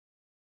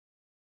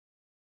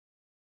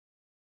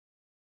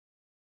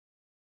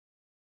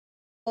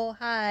Oh,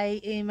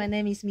 hi, my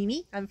name is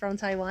Mimi. I'm from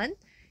Taiwan,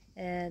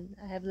 and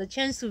I have the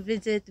chance to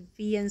visit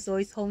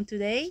ＢийSo요's home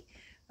today.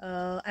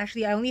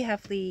 Actually, I only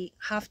have the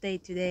half day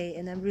today,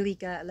 and I'm really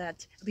glad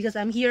that because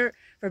I'm here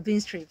for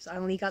business trips, I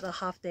only got a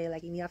half day,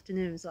 like in the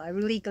afternoon. So I'm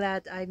really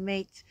glad I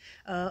made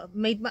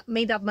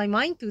up my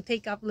mind to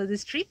take up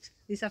this trip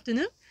this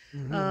afternoon.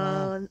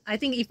 Wow. I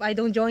think if I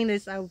don't join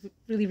this, I'll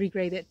really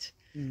regret it.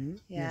 Yes,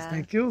 Yeah.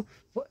 thank you.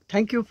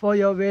 Thank you for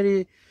your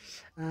very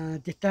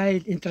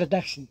detailed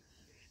introduction.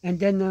 And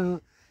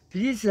then,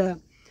 please,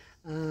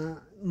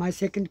 my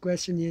second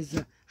question is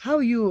how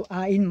you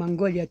are in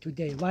Mongolia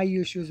today? Why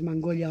you choose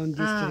Mongolia on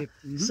this trip?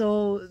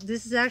 So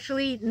this is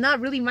actually not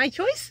really my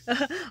choice.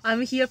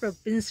 I'm here for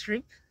business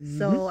trip,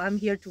 so I'm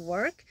here to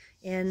work,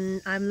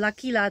 and I'm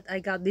lucky that I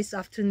got this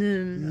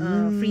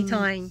afternoon free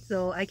time,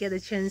 so I get a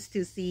chance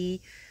to see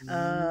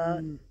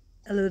a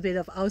little bit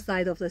of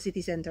outside of the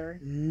city center.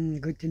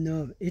 Good to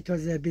know. It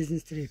was a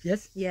business trip,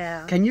 yes?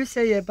 Yeah. Can you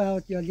say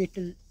about your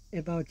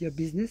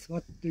business?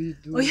 What do you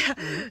do? Oh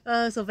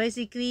yeah. So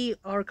basically,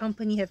 our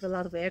company have a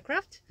lot of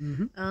aircraft,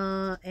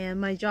 and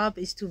my job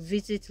is to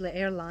visit the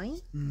airline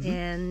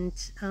and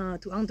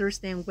to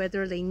understand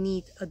whether they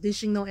need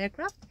additional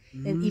aircraft,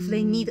 and if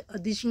they need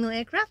additional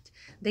aircraft,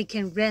 they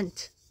can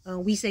rent.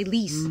 We say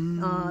lease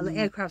the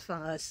aircraft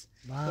from us.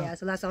 Wow. Yeah.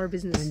 So that's our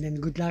business. And then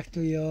good luck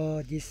to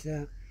your this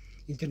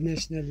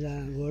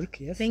international work.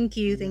 Yes. Thank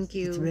you. Yes, Thank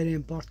you. It's very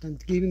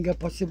important, giving a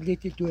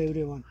possibility to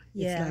everyone.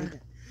 Yeah. It's like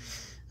that.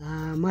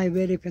 My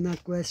very final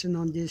question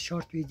on this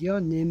short video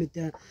named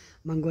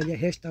Mongolia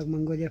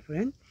 #Mongolia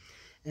friend.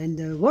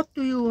 And what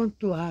do you want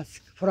to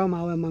ask from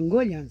our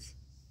Mongolians?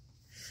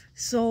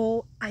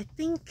 So I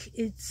think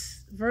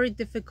it's very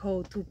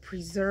difficult to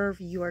preserve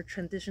your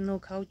traditional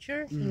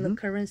culture in the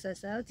current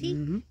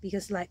society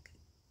because like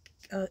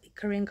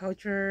Korean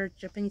culture,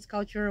 Japanese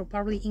culture will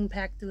probably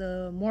impact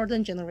the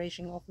modern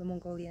generation of the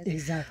Mongolians.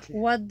 Exactly.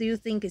 What do you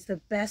think is the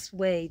best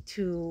way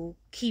to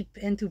keep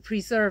and to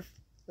preserve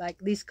like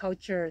this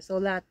culture so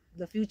that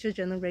the future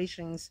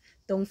generations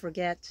don't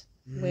forget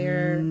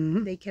where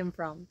they came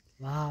from?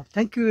 Wow,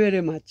 thank you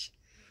very much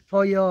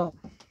for your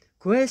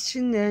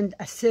question and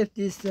accept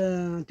this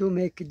to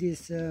make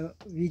this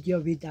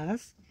video with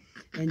us.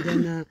 And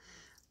then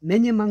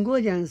many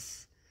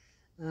Mongolians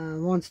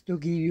wants to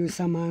give you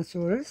some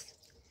answers,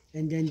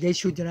 and then they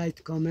should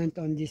write comment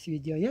on this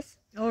video. Yes.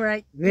 All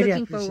right. Very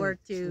Looking appreciate. forward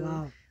to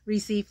Wow.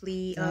 receive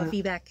the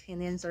feedback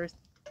and answers.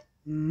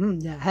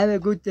 Yeah. Have a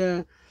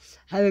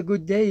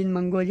good day in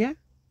Mongolia.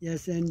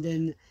 Yes, and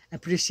then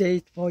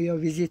appreciate for your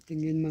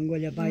visiting in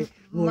Mongolia by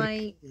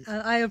work. Yes.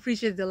 I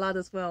appreciate it a lot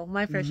as well.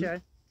 My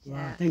pleasure. Wow.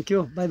 Yeah. Thank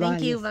you. Bye bye.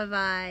 Thank you. Bye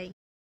bye.